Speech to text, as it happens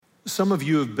Some of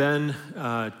you have been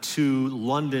to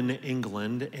London,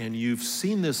 England, and you've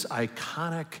seen this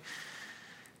iconic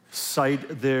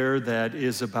site there that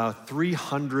is about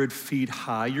 300 feet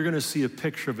high. You're going to see a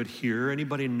picture of it here.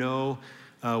 Anybody know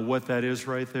what that is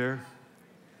right there?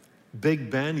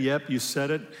 Big Ben, yep, you said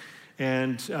it.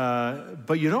 And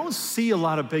but you don't see a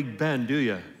lot of Big Ben, do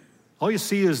you? All you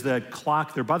see is that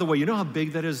clock there. By the way, you know how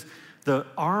big that is? The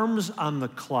arms on the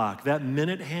clock, that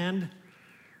minute hand,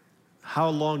 how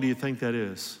long do you think that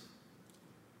is?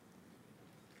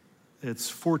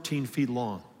 It's 14 feet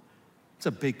long. It's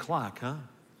a big clock, huh?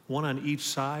 One on each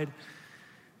side.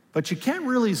 But you can't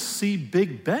really see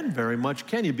Big Ben very much,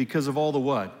 can you? Because of all the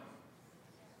what?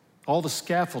 All the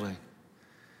scaffolding.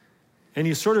 And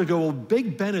you sort of go, well,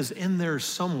 Big Ben is in there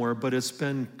somewhere, but it's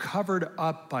been covered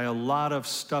up by a lot of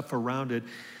stuff around it.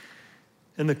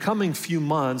 In the coming few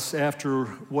months, after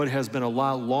what has been a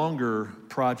lot longer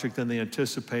project than they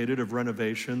anticipated of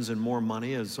renovations and more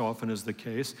money, as often is the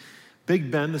case, Big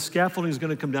Ben, the scaffolding is going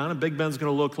to come down, and Big Ben's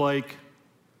going to look like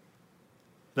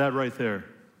that right there.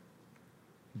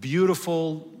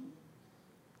 Beautiful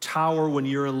tower. When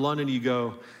you're in London, you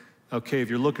go, okay, if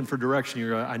you're looking for direction,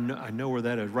 you're, I know where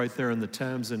that is, right there in the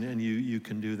Thames, and you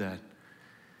can do that.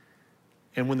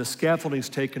 And when the scaffolding's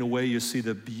taken away, you see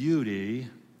the beauty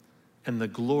and the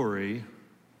glory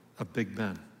of Big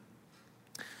Ben.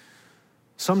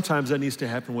 Sometimes that needs to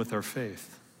happen with our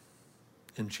faith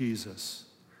in Jesus.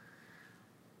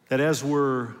 That as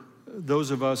those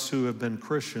of us who have been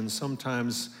Christians,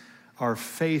 sometimes our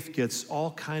faith gets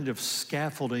all kind of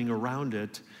scaffolding around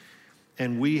it,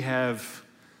 and we have,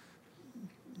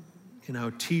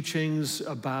 teachings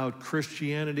about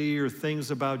Christianity or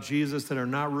things about Jesus that are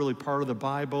not really part of the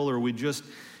Bible, or we just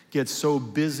get so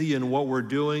busy in what we're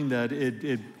doing that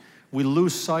we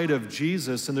lose sight of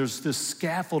Jesus, and there's this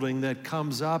scaffolding that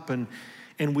comes up, and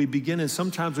we begin, and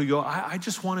sometimes we go, I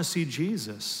just want to see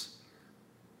Jesus.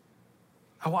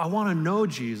 I want to know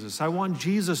Jesus. I want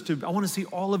to see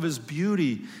all of his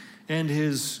beauty and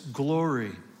his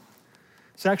glory.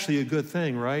 It's actually a good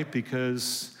thing, right?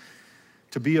 Because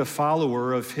to be a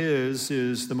follower of his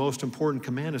is the most important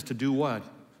command, is to do what?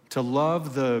 To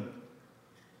love the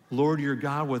Lord your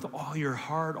God with all your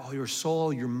heart, all your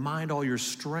soul, your mind, all your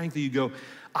strength. That you go,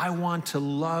 I want to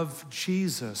love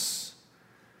Jesus.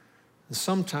 And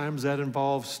sometimes that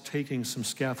involves taking some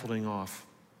scaffolding off.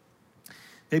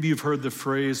 Maybe you've heard the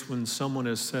phrase when someone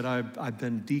has said, I've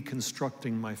been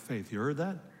deconstructing my faith. You heard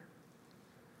that?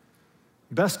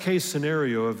 Best case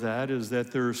scenario of that is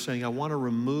that they're saying, I want to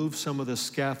remove some of the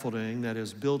scaffolding that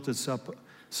has built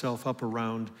itself up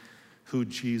around who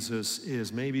Jesus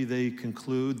is. Maybe they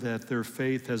conclude that their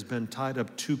faith has been tied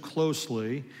up too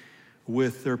closely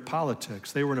with their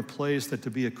politics. They were in a place that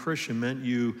to be a Christian meant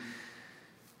you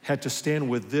had to stand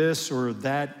with this or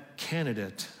that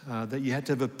candidate, that you had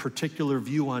to have a particular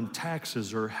view on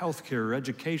taxes or healthcare or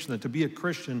education, that to be a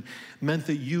Christian meant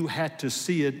that you had to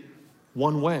see it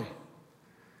one way.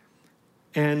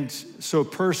 And so a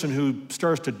person who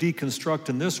starts to deconstruct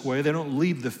in this way, they don't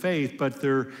leave the faith, but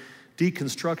their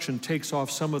deconstruction takes off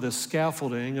some of the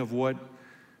scaffolding of what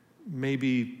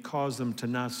maybe caused them to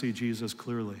not see Jesus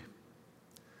clearly.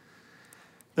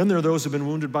 Then there are those who have been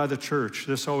wounded by the church.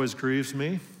 This always grieves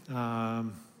me.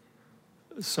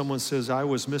 Someone says, I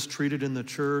was mistreated in the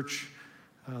church.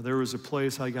 There was a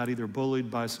place I got either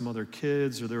bullied by some other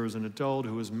kids, or there was an adult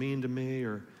who was mean to me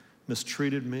or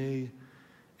mistreated me.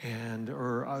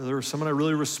 Or there was someone I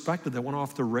really respected that went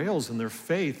off the rails in their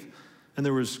faith. And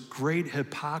there was great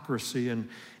hypocrisy, and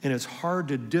it's hard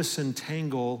to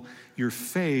disentangle your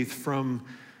faith from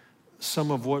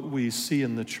some of what we see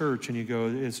in the church, and you go,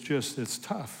 it's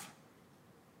tough.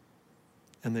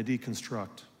 And they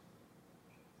deconstruct.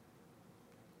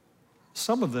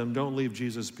 Some of them don't leave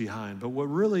Jesus behind, but what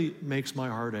really makes my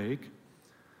heart ache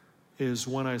is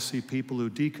when I see people who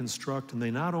deconstruct, and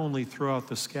they not only throw out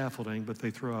the scaffolding, but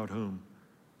they throw out whom?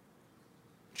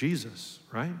 Jesus,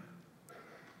 right?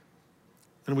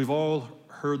 And we've all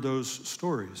heard those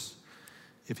stories.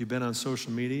 If you've been on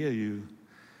social media, you've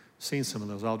seen some of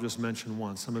those. I'll just mention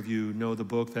one. Some of you know the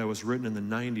book that was written in the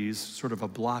 90s, sort of a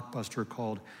blockbuster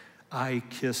called I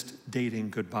Kissed Dating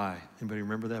Goodbye. Anybody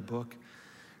remember that book?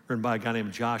 Written by a guy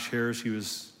named Josh Harris. He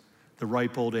was the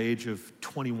ripe old age of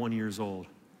 21 years old.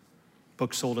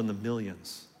 Book sold in the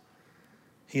millions.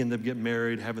 He ended up getting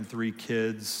married, having 3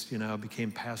 kids,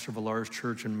 became pastor of a large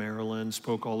church in Maryland,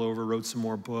 spoke all over, wrote some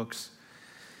more books.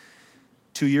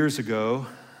 2 years ago,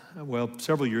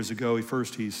 several years ago,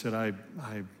 he said, I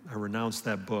renounced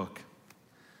that book.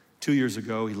 2 years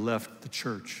ago, he left the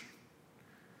church.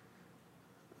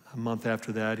 A month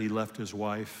after that, he left his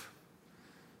wife.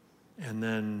 And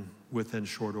then within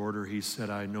short order, he said,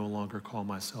 I no longer call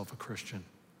myself a Christian.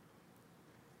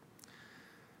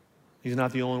 He's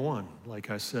not the only one, like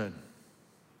I said,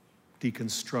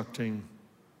 deconstructing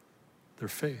their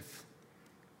faith.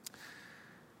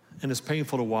 And it's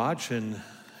painful to watch, and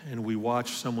we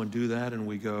watch someone do that, and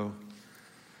we go,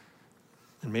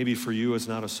 and maybe for you it's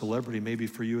not a celebrity, maybe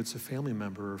for you it's a family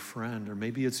member or a friend, or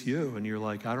maybe it's you, and you're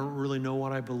like, I don't really know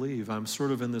what I believe. I'm sort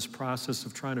of in this process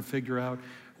of trying to figure out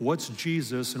what's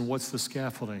Jesus and what's the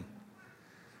scaffolding.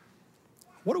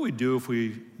 What do we do if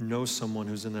we know someone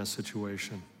who's in that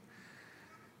situation,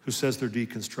 who says they're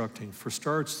deconstructing? For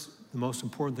starts, the most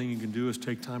important thing you can do is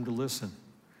take time to listen,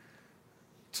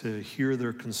 to hear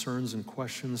their concerns and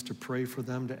questions, to pray for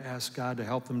them, to ask God to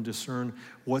help them discern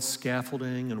what's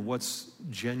scaffolding and what's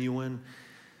genuine.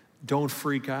 Don't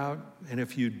freak out. And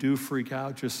if you do freak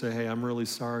out, just say, hey, I'm really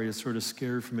sorry. It's sort of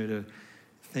scary for me to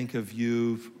think of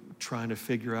you trying to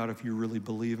figure out if you really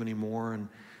believe anymore. And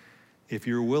if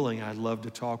you're willing, I'd love to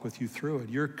talk with you through it.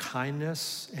 Your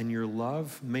kindness and your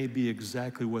love may be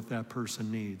exactly what that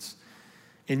person needs.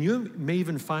 And you may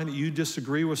even find that you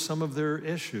disagree with some of their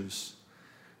issues.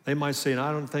 They might say,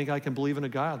 I don't think I can believe in a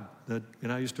God that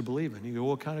I used to believe in. You go,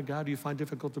 what kind of God do you find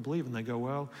difficult to believe in? They go,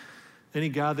 well, any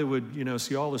God that would,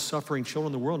 see all the suffering children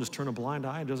in the world and just turn a blind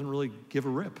eye and doesn't really give a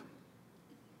rip.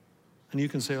 And you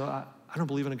can say, well, I don't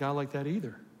believe in a God like that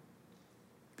either.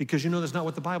 Because that's not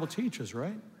what the Bible teaches,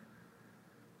 right?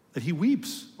 That he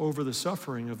weeps over the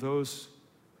suffering of those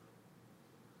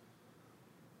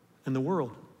in the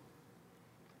world.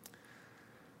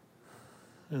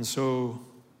 And so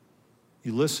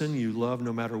you listen, you love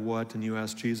no matter what, and you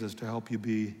ask Jesus to help you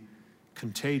be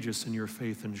contagious in your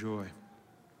faith and joy.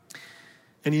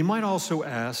 And you might also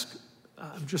ask,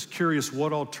 I'm just curious,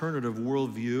 what alternative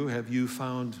worldview have you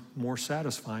found more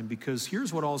satisfying? Because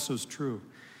here's what also is true.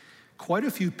 Quite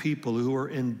a few people who are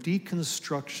in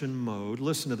deconstruction mode,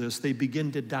 listen to this, they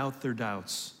begin to doubt their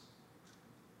doubts.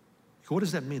 What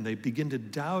does that mean? They begin to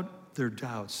doubt their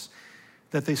doubts.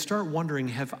 That they start wondering,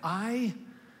 have I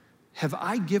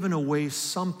given away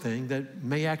something that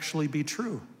may actually be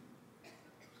true?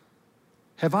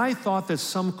 Have I thought that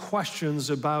some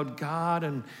questions about God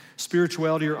and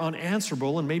spirituality are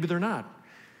unanswerable, and maybe they're not?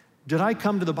 Did I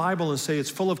come to the Bible and say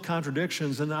it's full of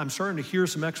contradictions, and I'm starting to hear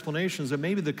some explanations that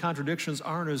maybe the contradictions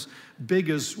aren't as big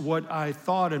as what I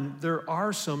thought, and there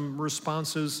are some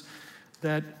responses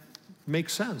that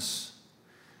make sense?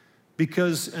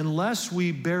 Because unless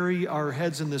we bury our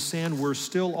heads in the sand, we're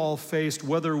still all faced,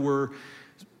 whether we're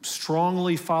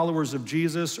strongly followers of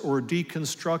Jesus or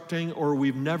deconstructing, or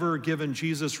we've never given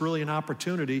Jesus really an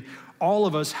opportunity, all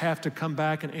of us have to come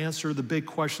back and answer the big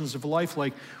questions of life,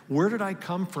 like, where did I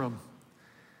come from?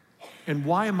 And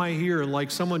why am I here? And like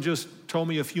someone just told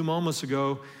me a few moments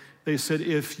ago, they said,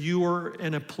 if you were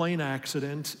in a plane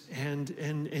accident and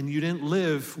you didn't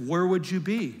live, where would you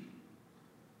be?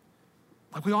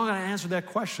 Like, we all got to answer that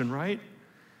question, right?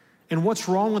 And what's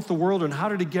wrong with the world, and how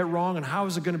did it get wrong, and how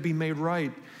is it going to be made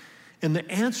right? And the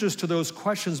answers to those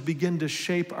questions begin to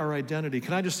shape our identity.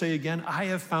 Can I just say again, I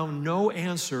have found no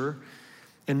answer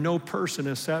and no person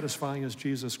as satisfying as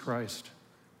Jesus Christ.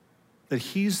 That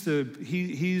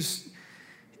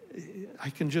I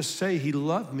can just say he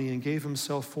loved me and gave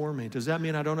himself for me. Does that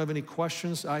mean I don't have any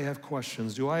questions? I have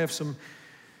questions. Do I have some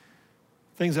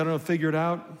things I don't have figured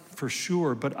out? For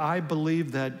sure. But I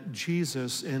believe that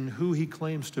Jesus and who he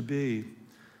claims to be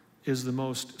is the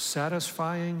most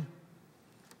satisfying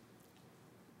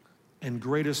and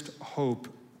greatest hope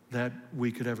that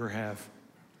we could ever have.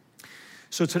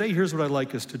 So today, here's what I'd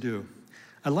like us to do.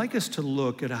 I'd like us to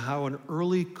look at how an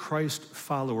early Christ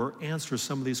follower answers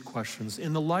some of these questions.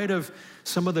 In the light of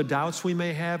some of the doubts we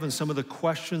may have and some of the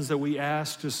questions that we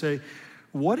ask, to say,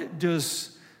 what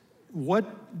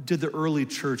did the early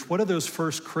church, what do those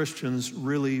first Christians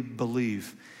really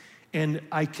believe? And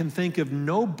I can think of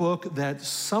no book that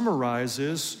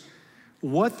summarizes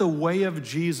what the way of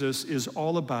Jesus is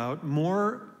all about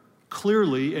more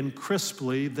clearly and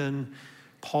crisply than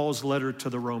Paul's letter to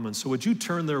the Romans. So would you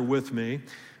turn there with me?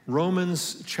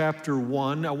 Romans chapter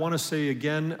 1. I want to say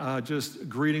again, just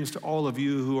greetings to all of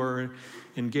you who are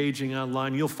engaging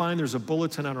online. You'll find there's a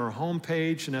bulletin on our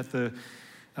homepage, and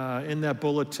in that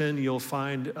bulletin, you'll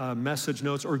find message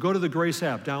notes, or go to the Grace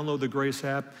app, download the Grace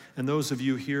app, and those of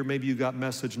you here, maybe you got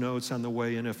message notes on the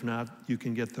way in. If not, you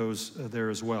can get those there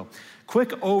as well. Quick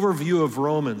overview of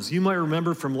Romans. You might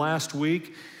remember from last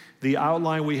week, the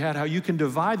outline we had, how you can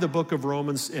divide the book of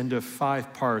Romans into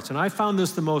 5 parts. And I found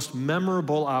this the most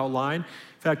memorable outline. In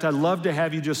fact, I'd love to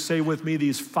have you just say with me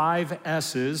these 5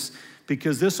 S's,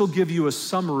 because this will give you a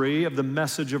summary of the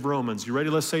message of Romans. You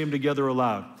ready? Let's say them together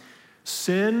aloud.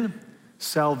 Sin,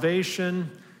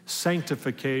 salvation,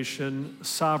 sanctification,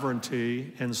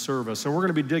 sovereignty, and service. And we're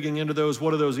going to be digging into those.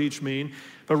 What do those each mean?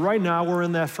 But right now, we're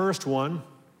in that first one.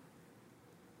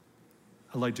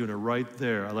 I like doing it right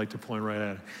there. I like to point right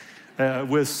at it.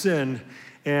 With sin.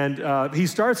 And he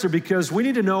starts there because we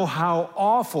need to know how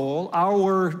awful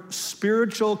our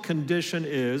spiritual condition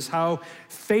is, how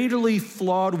fatally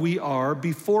flawed we are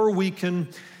before we can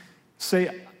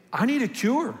say, I need a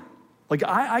cure. Like,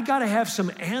 I got to have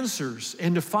some answers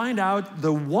and to find out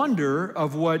the wonder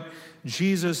of what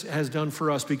Jesus has done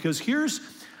for us. Because here's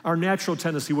our natural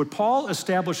tendency. What Paul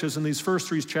establishes in these first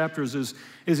 3 chapters is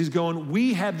he's going,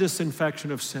 we have this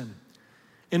infection of sin.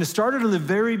 And it started in the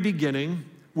very beginning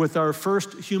with our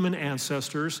first human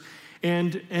ancestors.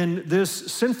 And this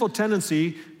sinful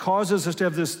tendency causes us to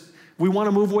have this, we want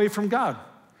to move away from God.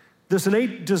 This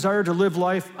innate desire to live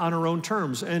life on our own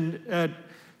terms. And at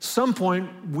some point,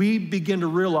 we begin to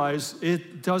realize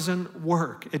it doesn't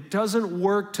work. It doesn't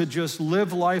work to just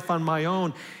live life on my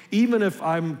own. Even if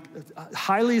I'm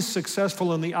highly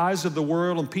successful in the eyes of the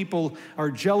world and people are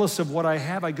jealous of what I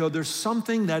have, I go, there's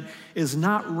something that is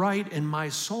not right in my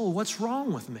soul. What's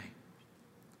wrong with me?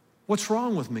 What's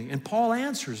wrong with me? And Paul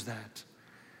answers that.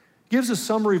 Gives a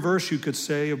summary verse, you could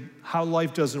say, of how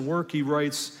life doesn't work. He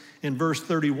writes in verse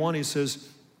 31, he says,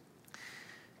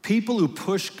 people who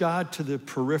push God to the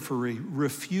periphery,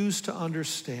 refuse to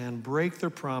understand, break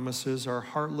their promises, are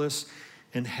heartless,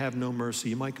 and have no mercy.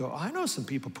 You might go, I know some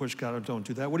people push God and don't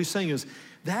do that. What he's saying is,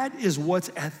 that is what's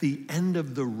at the end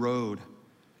of the road.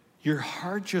 Your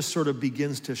heart just sort of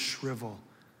begins to shrivel.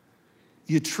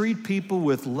 You treat people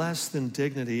with less than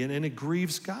dignity, and it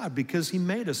grieves God because he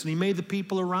made us, and he made the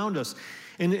people around us.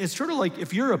 And it's sort of like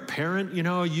if you're a parent, you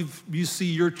know, you see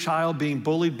your child being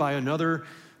bullied by another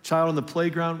child on the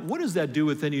playground, what does that do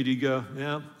within you? Do you go,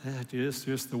 yeah, it's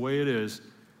just the way it is?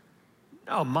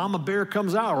 No, Mama Bear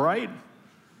comes out, right?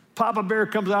 Papa Bear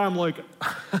comes out, I'm like,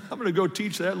 I'm going to go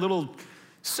teach that little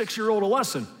 6-year-old a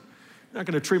lesson. I'm not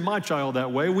going to treat my child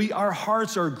that way. Our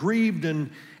hearts are grieved,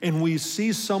 and we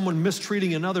see someone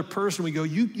mistreating another person. We go,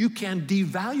 you can't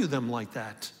devalue them like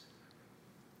that.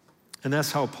 And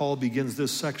that's how Paul begins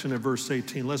this section at verse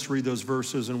 18. Let's read those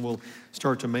verses and we'll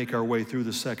start to make our way through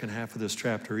the second half of this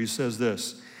chapter. He says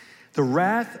this, the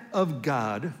wrath of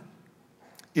God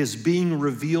is being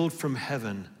revealed from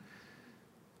heaven.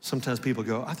 Sometimes people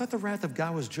go, I thought the wrath of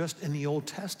God was just in the Old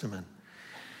Testament.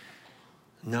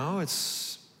 No,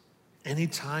 it's any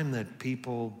time that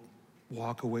people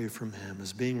walk away from him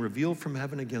is being revealed from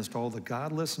heaven against all the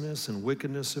godlessness and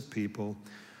wickedness of people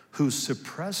who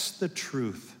suppress the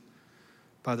truth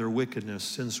by their wickedness,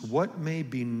 since what may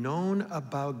be known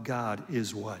about God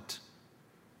is what?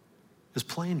 Is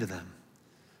plain to them.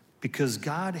 Because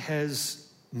God has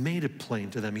made it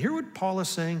plain to them. You hear what Paul is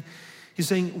saying? He's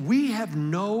saying we have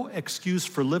no excuse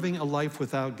for living a life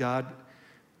without God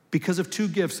because of 2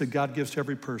 gifts that God gives to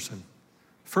every person.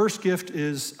 First gift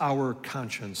is our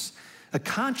conscience. A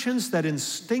conscience that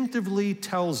instinctively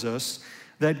tells us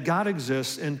that God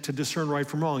exists and to discern right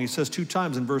from wrong. He says 2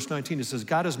 times in verse 19, he says,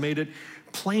 God has made it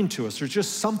plain to us. There's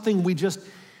just something we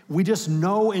just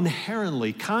know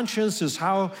inherently. Conscience is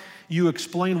how you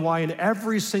explain why in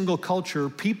every single culture,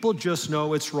 people just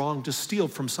know it's wrong to steal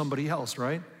from somebody else,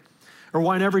 right? Or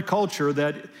why in every culture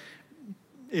that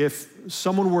if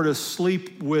someone were to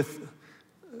sleep with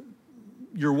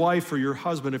your wife or your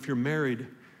husband, if you're married,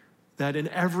 that in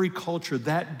every culture,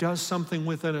 that does something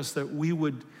within us that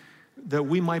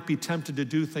we might be tempted to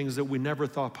do things that we never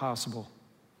thought possible.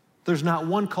 There's not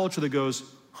one culture that goes,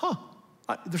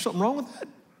 there's something wrong with that?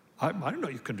 I didn't know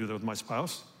you could do that with my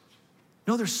spouse.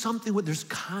 No, there's something there's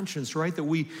conscience, right? That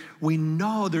we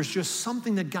know there's just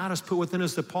something that God has put within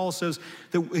us that Paul says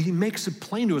that he makes it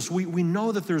plain to us. We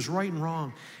know that there's right and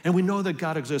wrong, and we know that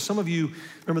God exists. Some of you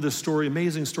remember this story,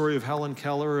 amazing story of Helen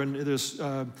Keller and this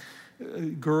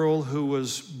girl who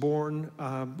was born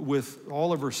with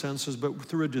all of her senses, but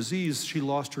through a disease, she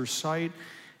lost her sight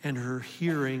and her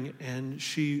hearing, and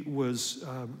she was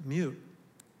mute.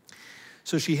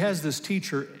 So she has this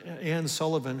teacher, Anne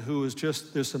Sullivan, who is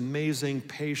just this amazing,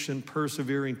 patient,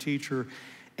 persevering teacher,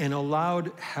 and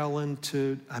allowed Helen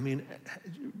to,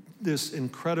 this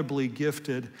incredibly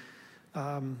gifted,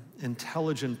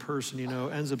 intelligent person,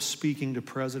 ends up speaking to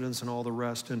presidents and all the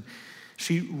rest. And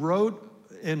she wrote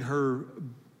in her,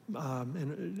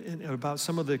 about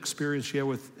some of the experience she had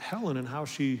with Helen and how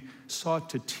she sought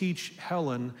to teach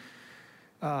Helen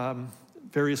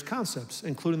various concepts,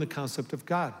 including the concept of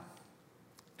God.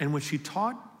 And when she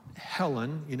taught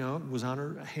Helen, was on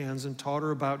her hands and taught her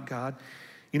about God,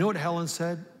 you know what Helen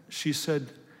said? She said,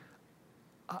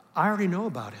 I already know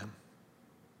about him.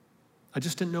 I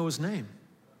just didn't know his name.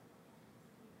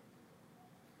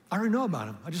 I already know about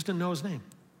him. I just didn't know his name.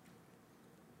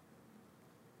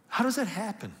 How does that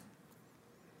happen?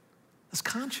 That's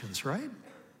conscience, right?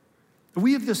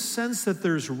 We have this sense that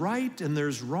there's right and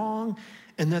there's wrong,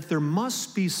 and that there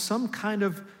must be some kind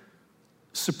of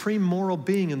supreme moral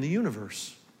being in the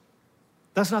universe.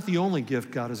 That's not the only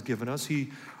gift God has given us.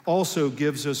 He also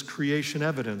gives us creation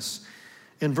evidence.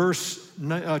 In verse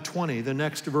 20, the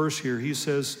next verse here, he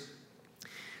says,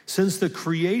 since the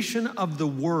creation of the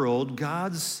world,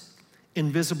 God's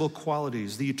invisible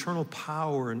qualities, the eternal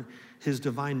power and his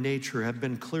divine nature have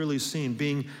been clearly seen,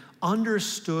 being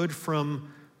understood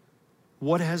from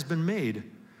what has been made,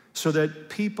 so that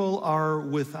people are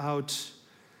without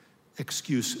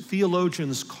excuse.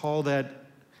 Theologians call that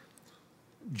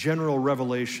general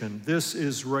revelation. This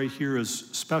is right here is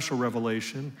special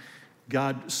revelation,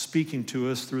 God speaking to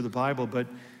us through the Bible, but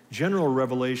general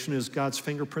revelation is God's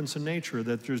fingerprints in nature,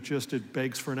 that it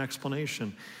begs for an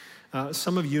explanation.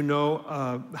 Some of you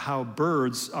know how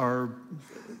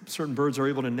certain birds are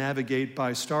able to navigate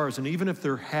by stars, and even if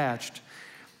they're hatched,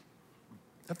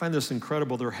 I find this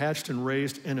incredible, they're hatched and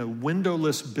raised in a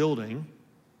windowless building.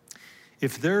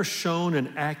 If they're shown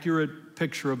an accurate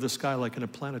picture of the sky, like in a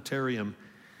planetarium,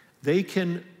 they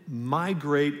can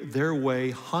migrate their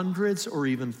way hundreds or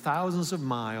even thousands of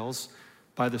miles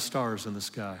by the stars in the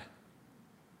sky.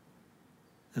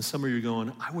 And some of you are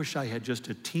going, I wish I had just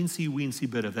a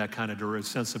teensy-weensy bit of that kind of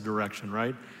sense of direction,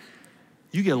 right?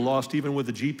 You get lost even with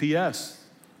the GPS.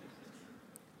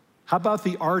 How about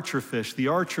the archerfish? The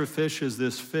archerfish is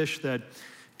this fish that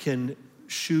can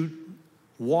shoot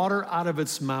water out of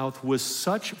its mouth with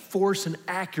such force and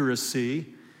accuracy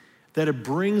that it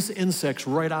brings insects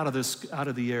right out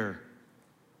of the air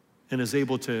and is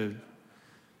able to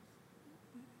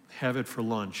have it for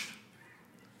lunch.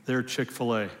 They're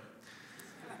Chick-fil-A.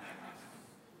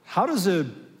 How does a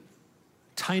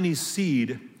tiny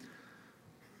seed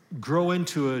grow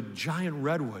into a giant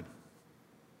redwood?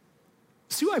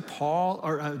 See why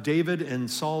David in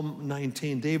Psalm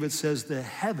 19, David says the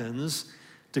heavens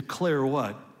declare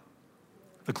what?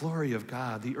 The glory of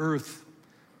God. The earth,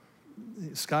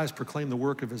 the skies proclaim the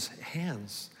work of his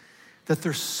hands. That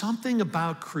there's something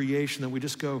about creation that we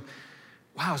just go,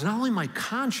 wow, it's not only my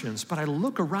conscience, but I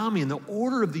look around me in the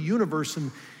order of the universe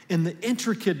and in the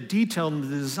intricate detail and the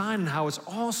design and how it's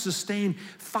all sustained,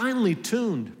 finely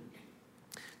tuned.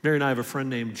 Mary and I have a friend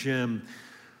named Jim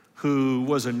who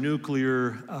was a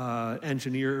nuclear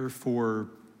engineer for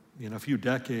a few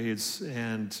decades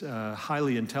and a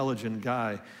highly intelligent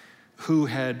guy who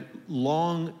had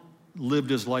long lived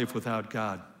his life without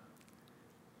God.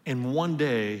 And one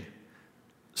day,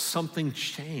 something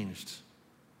changed.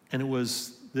 And it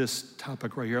was this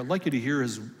topic right here. I'd like you to hear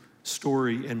his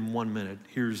story in 1 minute.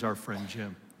 Here's our friend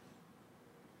Jim.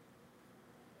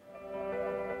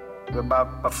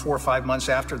 About 4 or 5 months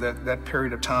after that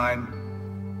period of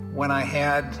time, when I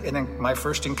had my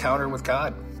first encounter with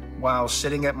God, while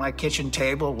sitting at my kitchen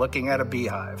table looking at a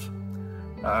beehive,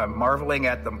 marveling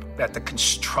at the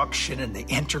construction and the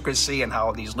intricacy and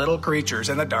how these little creatures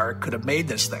in the dark could have made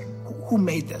this thing. Who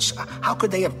made this? How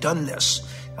could they have done this?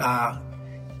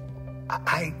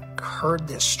 I heard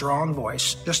this strong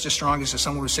voice, just as strong as if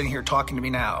someone was sitting here talking to me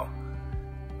now.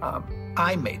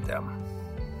 I made them.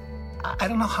 I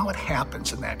don't know how it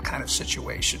happens in that kind of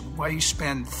situation, why you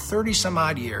spend 30 some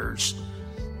odd years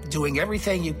doing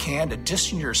everything you can to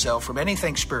distance yourself from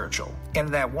anything spiritual. And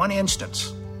in that one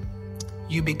instance,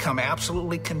 you become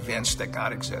absolutely convinced that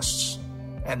God exists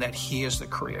and that he is the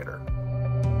creator.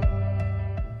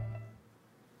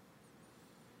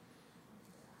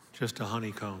 Just a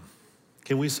honeycomb.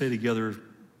 Can we say together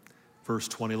verse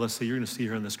 20? Let's say, you're going to see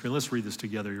here on the screen. Let's read this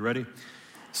together. You ready?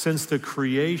 Since the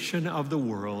creation of the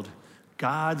world,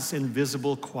 God's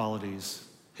invisible qualities,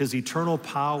 his eternal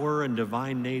power and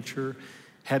divine nature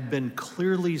have been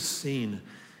clearly seen,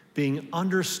 being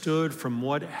understood from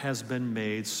what has been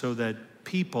made, so that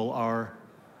people are,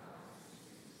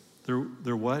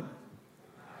 they're what?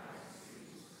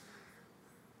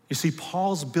 You see,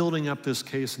 Paul's building up this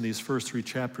case in these first 3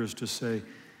 chapters to say,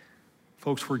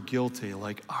 folks, we're guilty.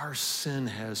 Like, our sin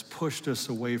has pushed us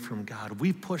away from God.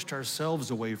 We've pushed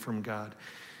ourselves away from God.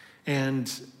 And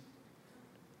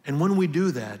when we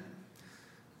do that,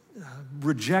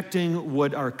 rejecting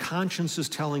what our conscience is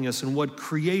telling us and what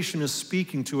creation is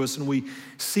speaking to us, and we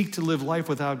seek to live life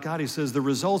without God, he says the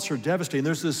results are devastating.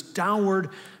 There's this downward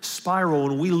spiral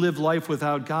when we live life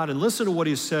without God. And listen to what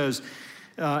he says.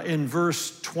 in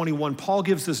verse 21, Paul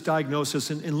gives this diagnosis,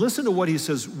 and listen to what he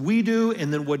says, we do,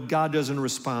 and then what God does in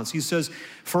response. He says,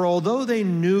 for although they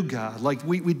knew God, like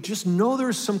we just know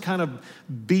there's some kind of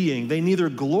being, they neither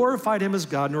glorified him as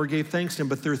God nor gave thanks to him,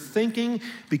 but their thinking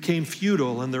became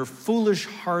futile and their foolish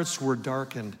hearts were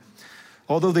darkened.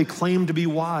 Although they claimed to be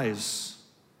wise,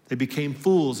 they became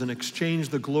fools and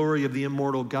exchanged the glory of the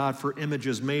immortal God for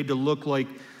images made to look like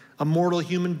a mortal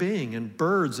human being and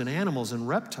birds and animals and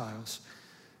reptiles.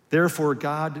 Therefore,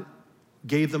 God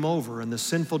gave them over in the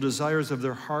sinful desires of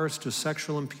their hearts to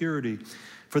sexual impurity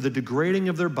for the degrading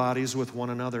of their bodies with one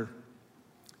another.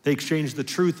 They exchanged the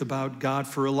truth about God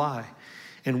for a lie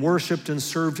and worshiped and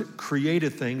served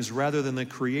created things rather than the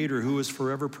Creator who is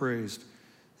forever praised.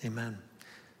 Amen.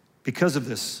 Because of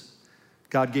this,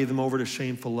 God gave them over to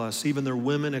shameful lusts. Even their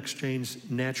women exchanged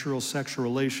natural sexual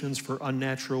relations for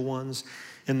unnatural ones.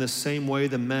 In the same way,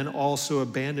 the men also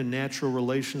abandoned natural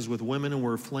relations with women and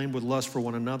were aflamed with lust for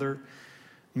one another.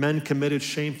 Men committed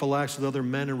shameful acts with other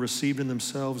men and received in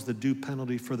themselves the due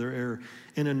penalty for their error.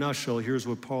 In a nutshell, here's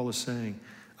what Paul is saying.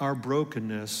 Our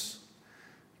brokenness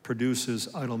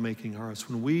produces idol-making hearts.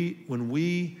 When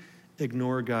we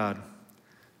ignore God,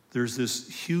 there's this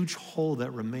huge hole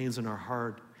that remains in our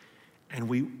heart, and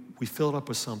we fill it up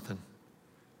with something.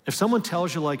 If someone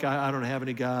tells you, like, I don't have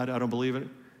any God, I don't believe it,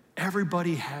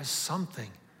 everybody has something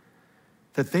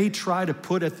that they try to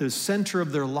put at the center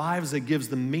of their lives that gives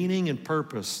them meaning and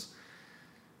purpose.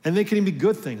 And they can even be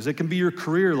good things. It can be your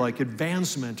career, like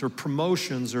advancement or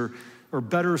promotions or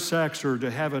better sex or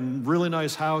to have a really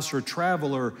nice house or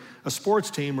travel or a sports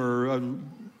team or a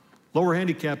lower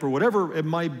handicap or whatever it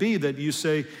might be that you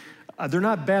say, they're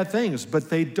not bad things, but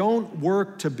they don't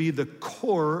work to be the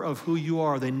core of who you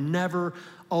are. They never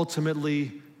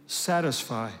ultimately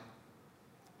satisfy.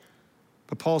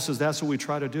 But Paul says that's what we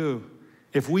try to do.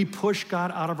 If we push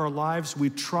God out of our lives, we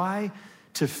try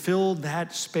to fill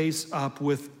that space up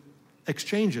with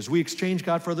exchanges. We exchange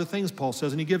God for other things, Paul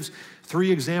says, and he gives 3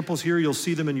 examples here. You'll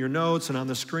see them in your notes and on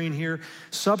the screen here.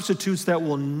 Substitutes that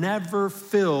will never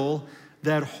fill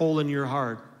that hole in your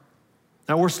heart.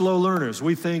 Now, we're slow learners.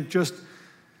 We think just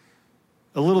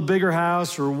a little bigger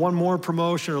house or one more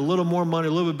promotion or a little more money,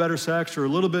 a little bit better sex or a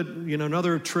little bit,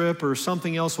 another trip or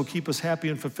something else will keep us happy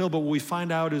and fulfilled. But what we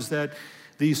find out is that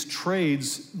these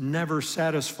trades never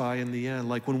satisfy in the end.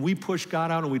 Like when we push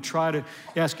God out and we try to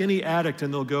ask any addict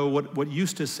and they'll go, what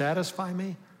used to satisfy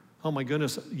me? Oh my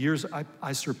goodness, years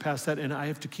I surpassed that and I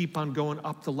have to keep on going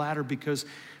up the ladder because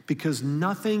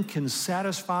nothing can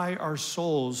satisfy our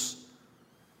souls,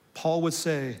 Paul would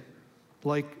say,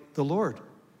 like the Lord.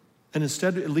 And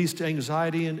instead, it leads to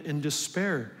anxiety and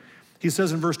despair. He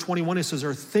says in verse 21, he says,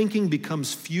 our thinking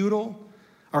becomes futile.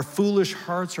 Our foolish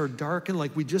hearts are darkened.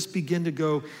 Like we just begin to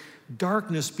go,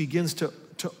 darkness begins to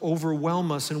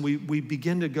overwhelm us. And we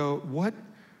begin to go,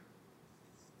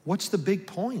 what's the big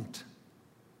point?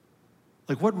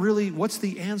 Like what's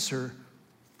the answer?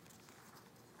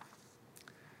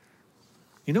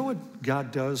 You know what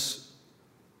God does,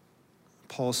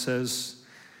 Paul says,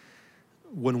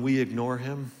 when we ignore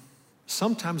him?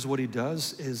 Sometimes what he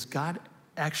does is God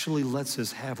actually lets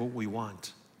us have what we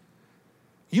want.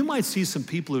 You might see some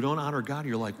people who don't honor God, and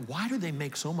you're like, why do they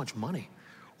make so much money?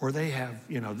 Or they have,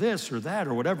 this or that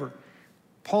or whatever.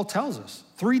 Paul tells us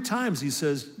 3 times, he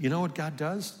says, you know what God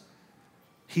does?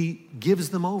 He gives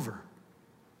them over.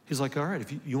 He's like, all right,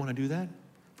 if you want to do that.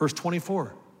 Verse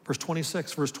 24, verse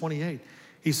 26, verse 28.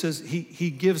 He says he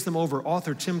gives them over.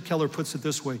 Author Tim Keller puts it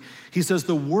this way. He says,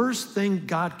 the worst thing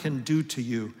God can do to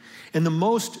you and the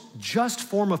most just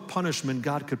form of punishment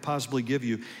God could possibly give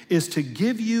you is to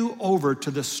give you over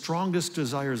to the strongest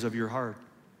desires of your heart.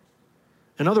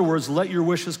 In other words, let your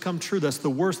wishes come true. That's the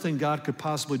worst thing God could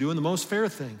possibly do and the most fair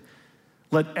thing.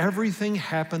 Let everything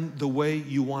happen the way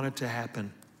you want it to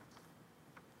happen.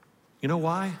 You know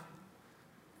why?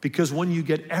 Because when you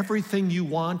get everything you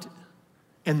want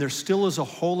and there still is a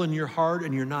hole in your heart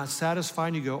and you're not satisfied,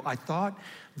 and you go, I thought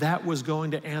that was going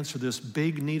to answer this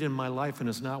big need in my life and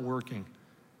it's not working,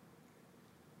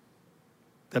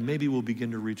 that maybe we'll begin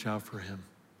to reach out for him.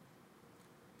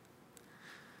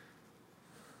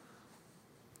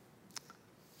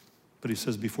 But he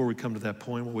says before we come to that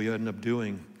point, what we end up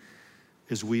doing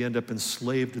is we end up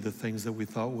enslaved to the things that we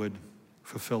thought would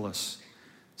fulfill us.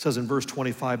 It says in verse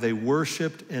 25, they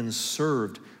worshiped and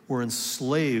served, were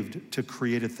enslaved to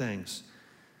created things.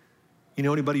 You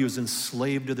know anybody who's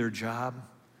enslaved to their job?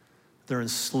 They're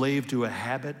enslaved to a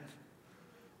habit,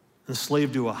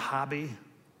 enslaved to a hobby.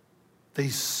 They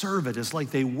serve it. It's like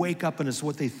they wake up and it's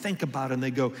what they think about and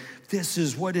they go, this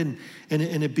is what, and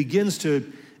it begins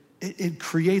to it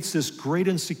creates this great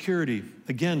insecurity.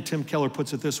 Again, Tim Keller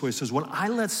puts it this way. He says, when I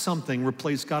let something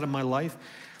replace God in my life,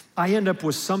 I end up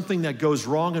with something that goes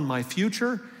wrong in my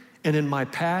future and in my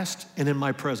past and in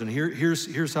my present.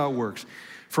 Here's how it works.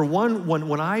 For one,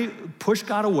 when I push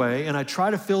God away and I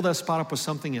try to fill that spot up with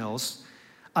something else,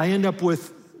 I end up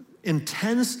with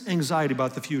intense anxiety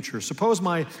about the future. Suppose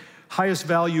my highest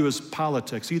value is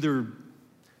politics, either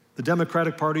the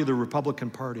Democratic Party or the Republican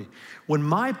Party. When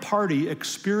my party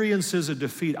experiences a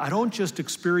defeat, I don't just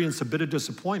experience a bit of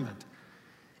disappointment.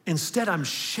 Instead, I'm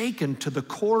shaken to the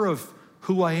core of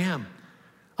who I am.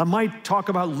 I might talk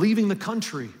about leaving the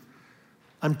country.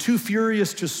 I'm too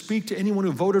furious to speak to anyone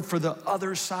who voted for the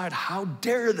other side. How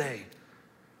dare they?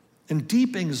 And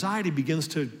deep anxiety begins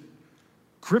to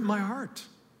grip my heart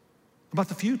about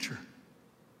the future.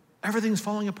 Everything's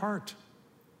falling apart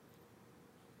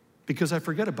because I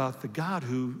forget about the God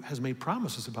who has made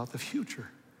promises about the future.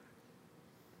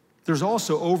 There's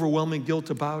also overwhelming guilt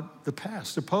about the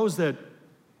past. Suppose that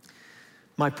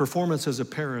my performance as a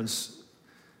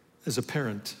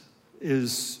parent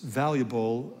is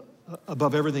valuable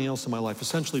above everything else in my life,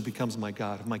 essentially becomes my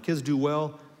God. If my kids do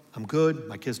well, I'm good.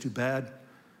 My kids do bad.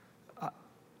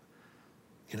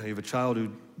 You have a child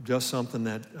who does something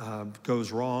that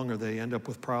goes wrong, or they end up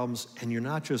with problems, and you're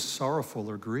not just sorrowful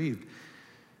or grieved.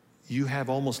 You have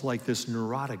almost like this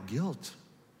neurotic guilt.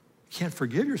 You can't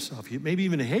forgive yourself. You maybe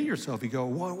even hate yourself. You go,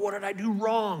 what did I do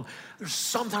wrong? There's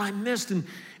something I missed, and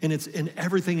it's in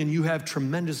everything, and you have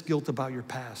tremendous guilt about your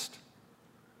past.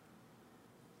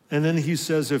 And then he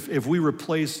says, if we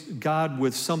replace God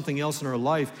with something else in our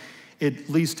life, it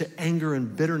leads to anger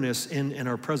and bitterness in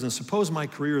our presence. Suppose my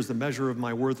career is the measure of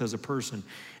my worth as a person,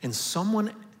 and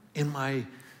someone in my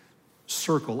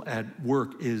circle at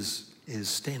work is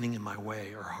standing in my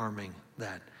way or harming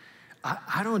that.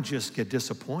 I don't just get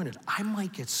disappointed. I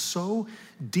might get so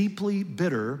deeply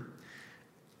bitter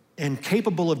and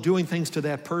capable of doing things to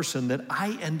that person that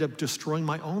I end up destroying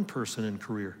my own person and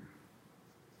career.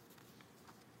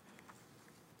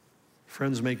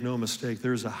 Friends, make no mistake,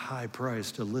 there's a high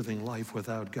price to living life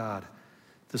without God,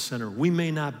 the center. We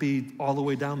may not be all the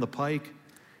way down the pike,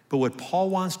 but what Paul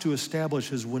wants to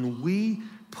establish is when we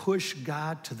push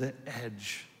God to the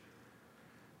edge,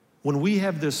 when we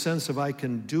have this sense of I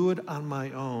can do it on my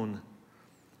own,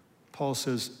 Paul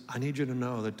says, I need you to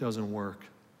know that doesn't work.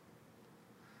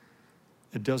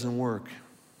 It doesn't work.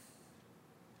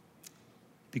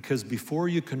 Because before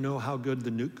you can know how good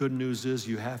the good news is,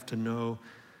 you have to know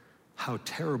how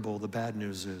terrible the bad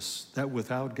news is, that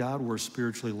without God, we're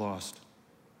spiritually lost,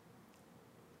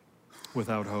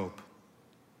 without hope.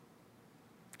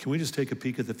 Can we just take a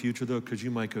peek at the future, though? Because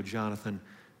you might go, Jonathan,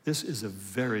 this is a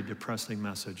very depressing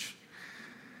message.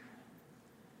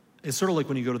 It's sort of like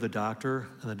when you go to the doctor,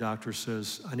 and the doctor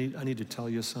says, I need to tell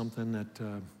you something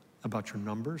about your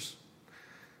numbers.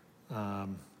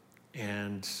 And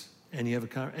you have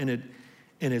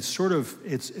it's sort of,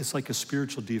 it's like a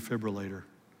spiritual defibrillator.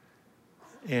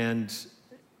 And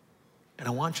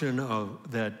I want you to know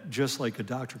that just like a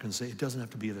doctor can say, it doesn't have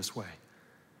to be this way.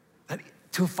 That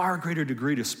to a far greater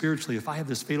degree to spiritually, if I have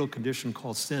this fatal condition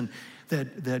called sin,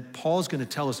 that Paul's going to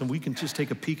tell us, and we can just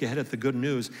take a peek ahead at the good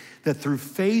news, that through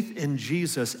faith in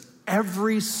Jesus,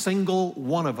 every single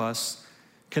one of us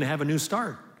can have a new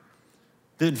start.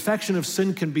 The infection of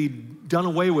sin can be done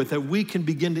away with, that we can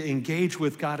begin to engage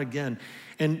with God again.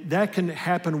 And that can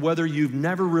happen whether you've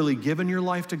never really given your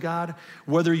life to God,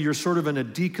 whether you're sort of in a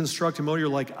deconstructing mode, you're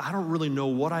like, I don't really know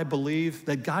what I believe,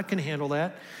 that God can handle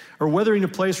that. Or whether you're in a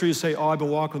place where you say, I've been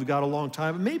walking with God a long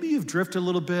time. Maybe you've drifted a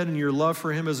little bit and your love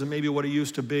for him isn't maybe what it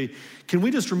used to be. Can we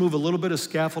just remove a little bit of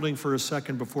scaffolding for a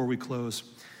second before we close?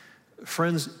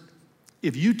 Friends,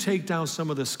 if you take down some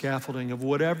of the scaffolding of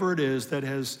whatever it is that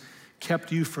has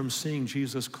kept you from seeing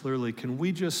Jesus clearly, can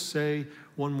we just say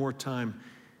one more time,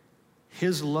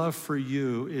 his love for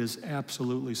you is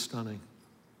absolutely stunning.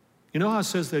 You know how it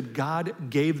says that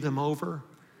God gave them over?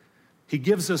 He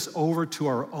gives us over to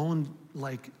our own,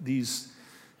 like these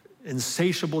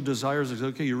insatiable desires.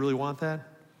 Like, okay, you really want that?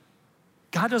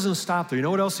 God doesn't stop there. You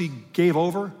know what else he gave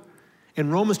over?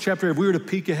 In Romans chapter 8, if we were to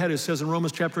peek ahead, it says in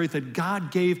Romans chapter 8 that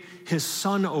God gave his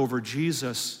son over,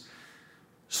 Jesus,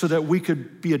 so that we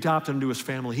could be adopted into his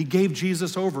family. He gave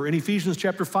Jesus over. In Ephesians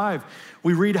chapter 5,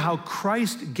 we read how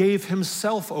Christ gave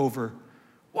himself over.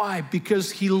 Why?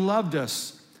 Because he loved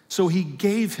us. So he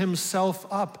gave himself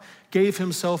up, gave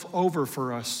himself over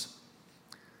for us.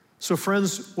 So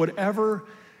friends, whatever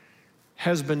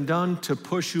has been done to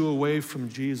push you away from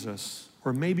Jesus,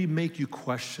 or maybe make you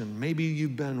question, maybe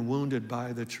you've been wounded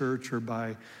by the church or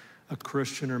by a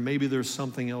Christian, or maybe there's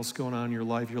something else going on in your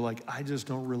life, you're like, I just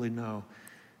don't really know.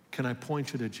 can I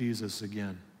point you to Jesus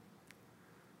again?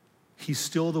 He's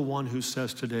still the one who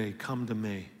says today, come to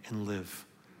me and live.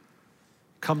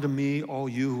 Come to me, all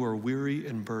you who are weary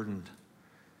and burdened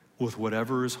with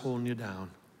whatever is holding you down,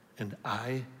 and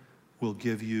I will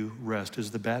give you rest.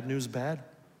 Is the bad news bad?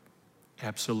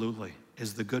 Absolutely.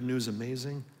 Is the good news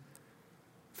amazing?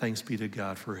 Thanks be to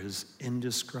God for his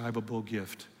indescribable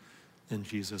gift in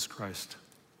Jesus Christ.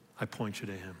 I point you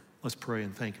to him. Let's pray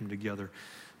and thank him together.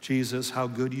 Jesus, how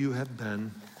good you have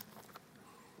been,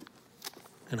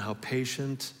 and how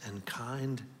patient and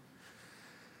kind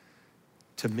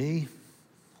to me,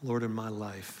 Lord, in my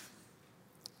life,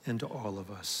 and to all of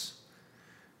us.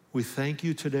 We thank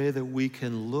you today that we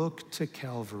can look to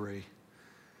Calvary,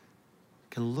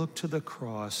 can look to the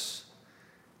cross,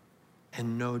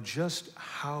 and know just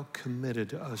how committed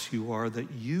to us you are,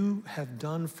 that you have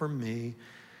done for me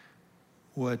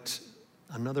what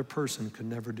another person could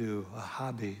never do. A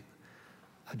hobby,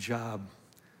 a job,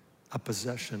 a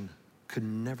possession could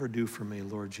never do for me,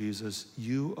 Lord Jesus.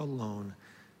 You alone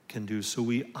can do. So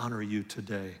we honor you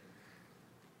today.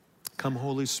 Come,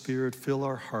 Holy Spirit, fill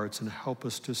our hearts and help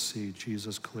us to see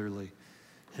Jesus clearly.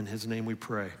 In his name we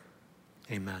pray.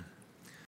 Amen.